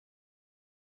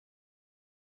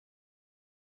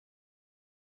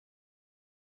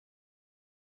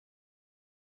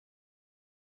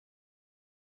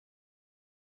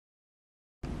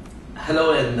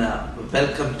Hello and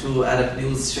welcome to Arab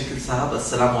News. Shakeel Sahab,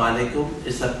 Assalamu alaikum.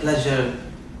 It's a pleasure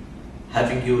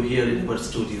having you here in our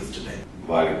studios today.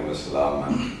 Walaikum assalam,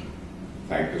 and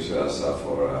thank you, Siraj,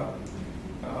 for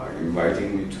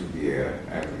inviting me to the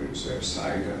Arab News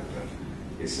website. And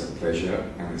it's a pleasure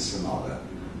and it's an honor.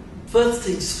 First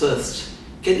things first,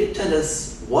 can you tell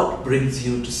us what brings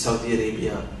you to Saudi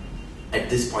Arabia at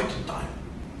this point in time?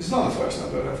 It's not the first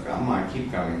time that I've come. I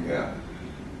keep coming here.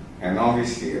 And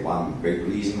obviously, one big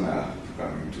reason for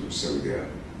coming to Saudi Arabia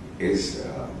is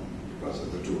because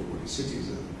of the two holy cities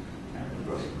and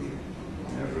because of the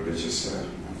religious and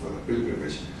for the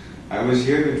pilgrimage. I was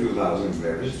here in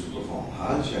 2011 to perform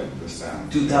Hajj, and this time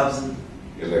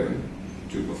 2011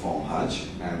 to perform Hajj,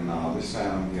 and now this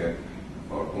time I'm here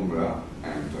for Umrah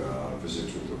and visit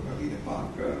to the Medina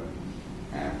Park.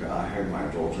 And I have my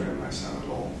daughter and my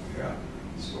son-in-law here,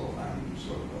 so I'm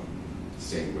sort of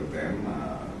staying with them.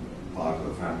 Part of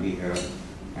the family here,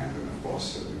 and then of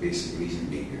course the basic reason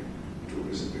being to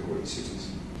visit the holy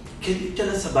cities. Can you tell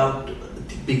us about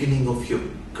the beginning of your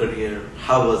career?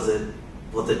 How was it?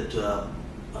 Was it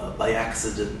by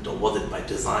accident or was it by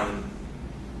design?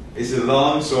 It's a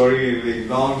long story, a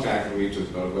long time for me to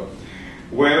talk about.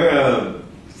 Well,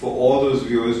 for all those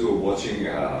viewers who are watching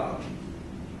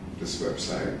this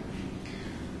website,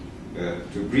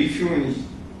 to brief you in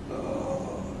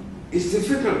it's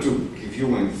difficult to give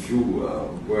you in few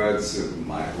words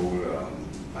my whole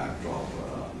backdrop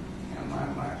and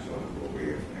my sort of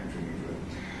way of entering into it.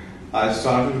 I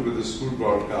started with the school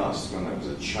broadcast when I was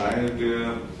a child,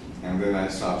 and then I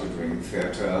started doing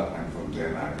theatre, and from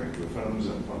then I went to films,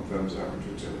 and from films I went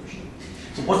to television.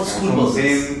 So what school was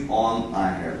this? From then on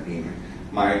I have been,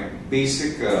 my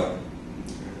basic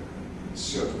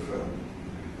sort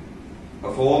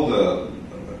of all the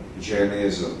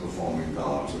journeys of performing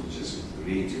art, which is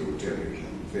radio, television,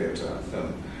 theatre,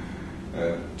 film.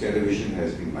 Television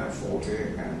has been my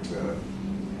forte, and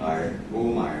I owe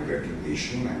my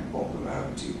recognition and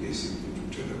popularity basically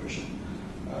to television.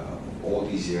 All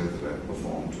these years that I've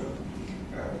performed,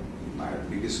 my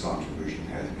biggest contribution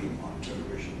has been on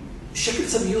television. Shakeel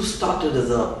sir, you started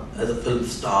as a film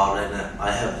star, and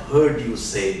I have heard you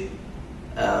say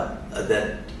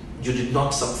that you did not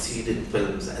succeed in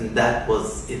films, and that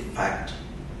was in fact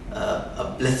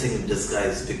a blessing in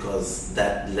disguise, because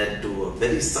that led to a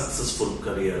very successful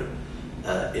career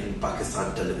in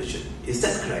Pakistan television. Is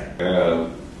that correct?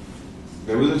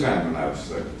 There was a time when I was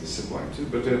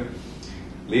disappointed, but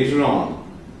later on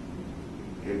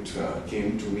it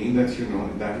came to me that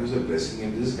that was a blessing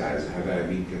in disguise. Had I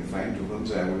been confined to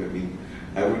films, I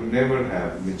would never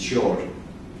have matured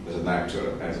as an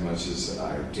actor as much as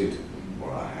I did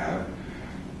or I have,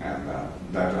 and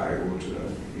that I owed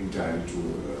entirely to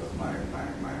my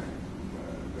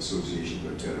association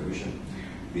with television,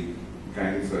 the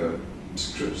kind of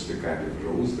scripts, the kind of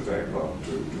roles that I got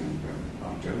to do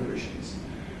on televisions,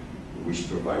 which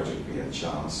provided me a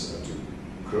chance to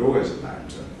grow as an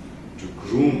actor, to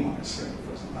groom myself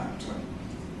as an actor,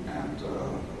 and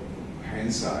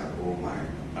hence I owe my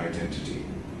identity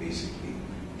basically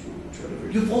to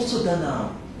television. You've also done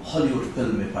a Hollywood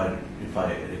film, if I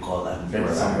recall. I've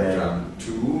read somewhere. I've done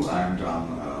two. I've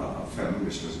done a film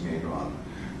which was made on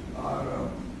our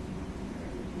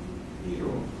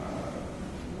hero,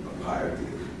 the pirate, the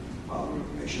Power of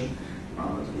the Nation,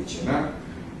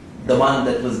 The one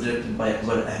that was directed by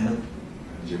Arab Ahmad?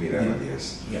 Shakeel Ahmad,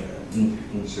 yes. Yeah.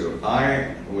 So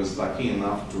I was lucky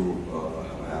enough to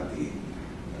have the.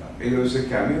 It was a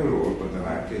cameo role, but then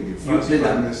I played the first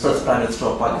Prime Minister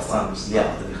of Pakistan.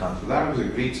 Yeah. So that was a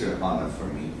great honor for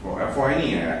me, for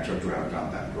any actor to have done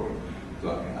that role. So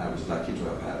I was lucky to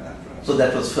have had that role. So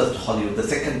that was first Hollywood. The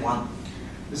second one?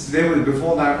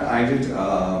 Before that, I did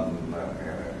a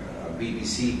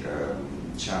BBC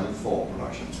Channel 4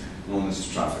 production known as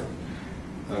Traffic.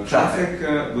 Traffic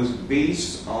was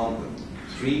based on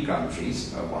three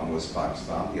countries. One was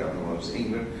Pakistan, the other one was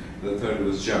England, the third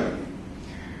was Germany.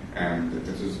 And it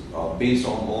was based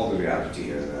on all the reality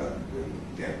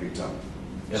they had picked up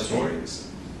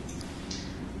stories.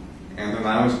 And then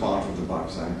I was part of the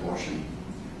Pakistan portion,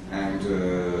 and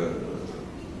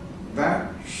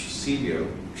that serial,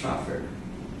 Traffic,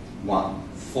 won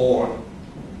 4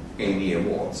 Emmy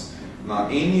Awards. Now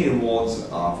Emmy Awards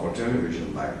are for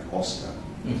television like Oscar,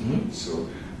 so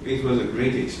it was a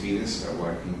great experience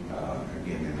working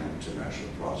again in an international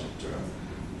project.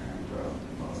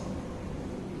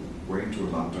 Going to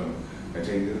London,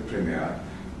 attending the premiere,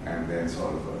 and then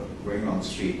sort of going on the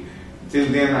street. Till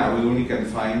then, I was only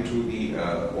confined to the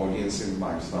audience in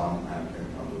Pakistan and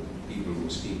other people who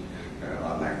speak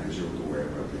our language over the web.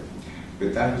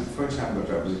 But that was the first time that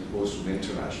I was exposed to an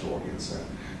international audience.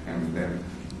 And then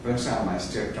first time I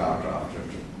stepped out after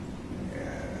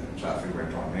traffic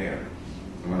went on air.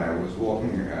 And when I was walking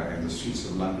in the streets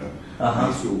of London, I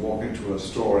used to walk into a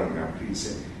store and please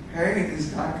say, hey, this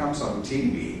guy comes on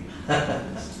TV. That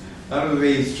was a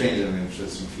very strange and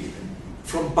interesting feeling.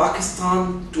 From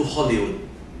Pakistan to Hollywood,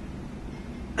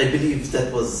 I believe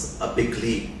that was a big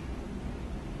leap.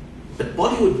 But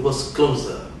Bollywood was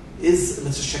closer. Is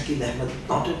Mr. Shakeel Ahmad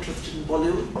not interested in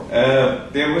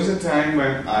Bollywood? There was a time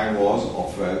when I was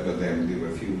offered, but then there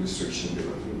were a few restrictions, there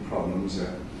were a few problems.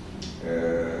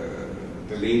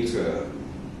 The late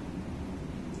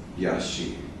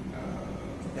Yash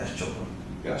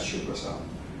Chopra sir,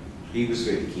 he was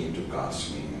very keen to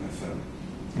cast me in a film.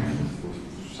 And for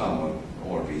some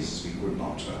odd reasons we could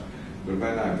not. But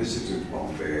when I visited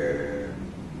Bombay,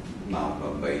 now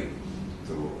Mumbai,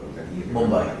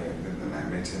 then I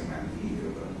met him, and he,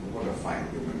 what a fine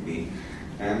human being.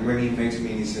 And when he met me,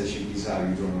 he said, Shakeel sir,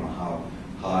 you don't know how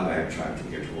hard I tried to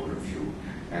get hold of you.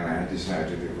 And I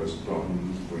decided it was a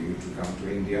problem for you to come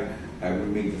to India. I would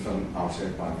make the film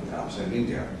outside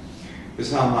India. But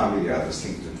somehow the others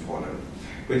things didn't follow.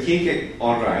 But he get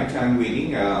all right, I'm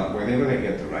waiting. Whenever I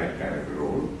get the right kind of a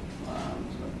role,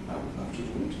 I would love to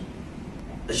do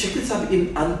it. Shakeel sir,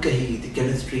 in Ankahi, the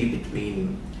chemistry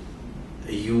between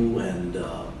you and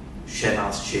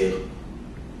Shehnaz Sheikh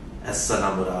as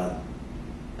Sana Murad,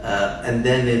 and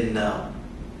then in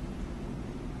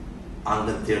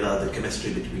Angan Tera, the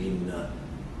chemistry between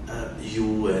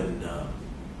you and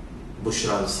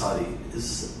Bushra Ansari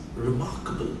is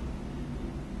remarkable.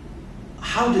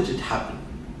 How did it happen?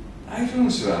 I don't know,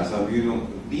 Siraj. You know,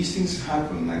 these things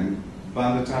happen, and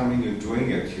by the time when you're doing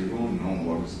it, you don't know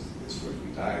what it's going to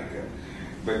be like.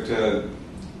 But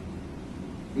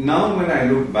now when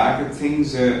I look back at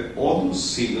things, all those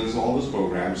serials, all those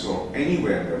programs, or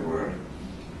anywhere in the world,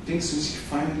 things which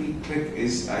finally click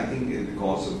is, I think,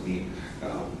 because of the,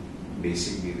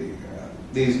 basically,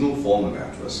 there is no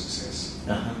formula to a success.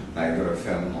 Neither a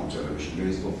film or television, there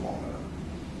is no formula.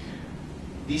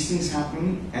 These things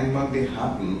happen, and when they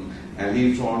happen, and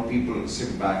later on people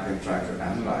sit back and try to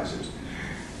analyze it,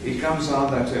 it comes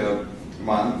out that,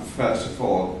 first of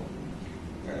all,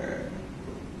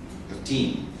 the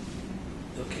team,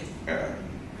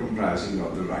 comprising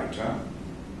of the writer,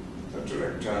 the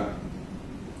director,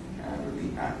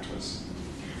 and the actors,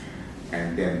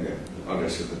 and then the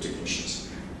rest of the technicians.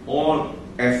 All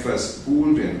efforts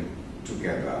pooled in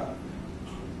together,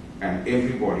 and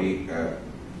everybody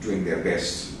doing their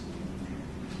best.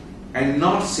 And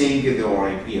not saying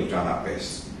that we have done our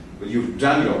best, but you've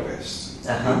done your best.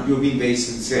 You've been very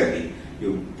sincerely,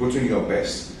 you've put in your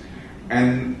best.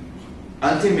 And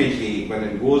ultimately, when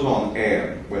it goes on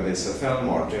air, whether it's a film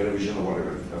or television or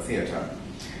whatever, a theatre,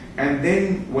 and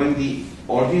then when the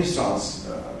audience starts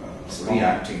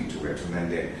reacting to it, and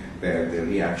then their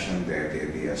reaction, their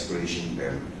aspiration,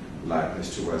 their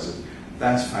likeness towards it,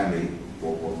 that's finally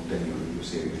what then you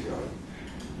say with your,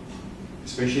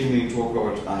 especially when you talk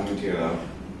about Angatira,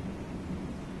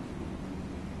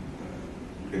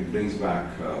 it brings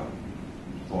back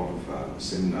thought of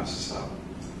Simna Sasa,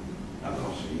 and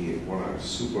also what a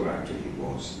super actor he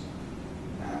was.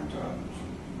 And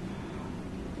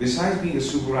besides being a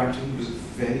super actor, he was a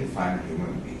very fine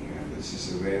human being, and this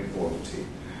is a rare quality.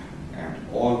 And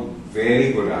all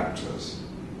very good actors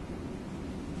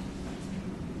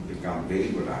become very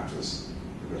good actors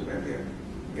because when they're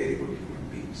very good human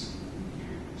beings.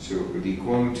 So the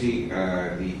quality,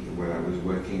 when I was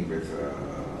working with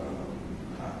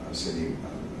Salim,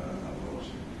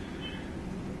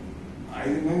 I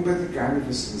remember the kind of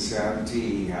a sincerity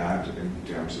he had in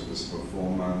terms of his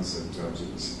performance, in terms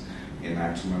of his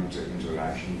enactment,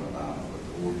 interaction with the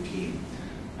whole team.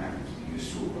 And he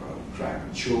used to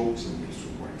crack jokes, and he used to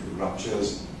go into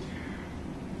ruptures.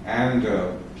 And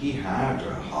he had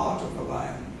a heart of a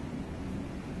lion.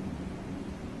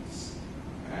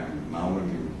 And now when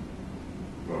you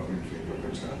brought me to look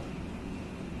at her,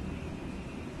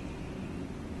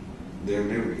 there will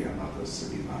never be another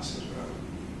Salim Nasser,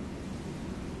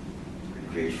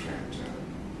 a great friend,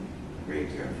 a very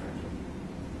dear friend,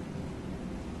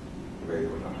 a very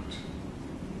good aunt.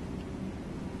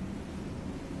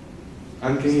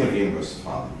 Ankahi again was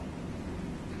fun.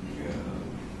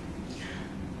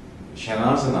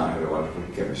 Shehnaz and I had a wonderful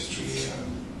chemistry.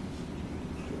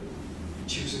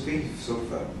 She was a very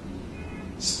sort of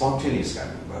spontaneous kind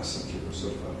of person. She was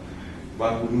sort of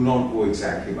one who do not go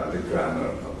exactly by the grammar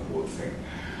of the whole thing.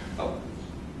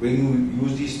 When you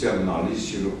use these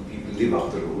terminologies, you know, people live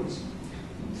up the rules.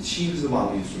 She was the one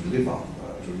who used to live up,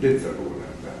 to live the rule.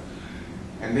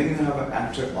 and then you have an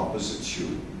actor opposite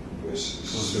you who is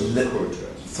so good,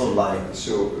 So live.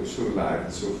 so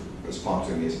live, so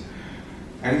spontaneous,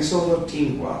 and it's all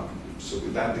teamwork. So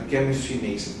that the chemistry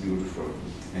makes it beautiful,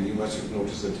 and you must have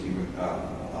noticed that even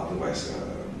otherwise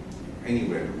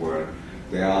anywhere in the world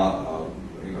there are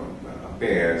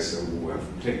pairs who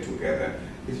have played together.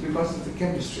 It's because of the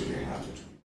chemistry they have.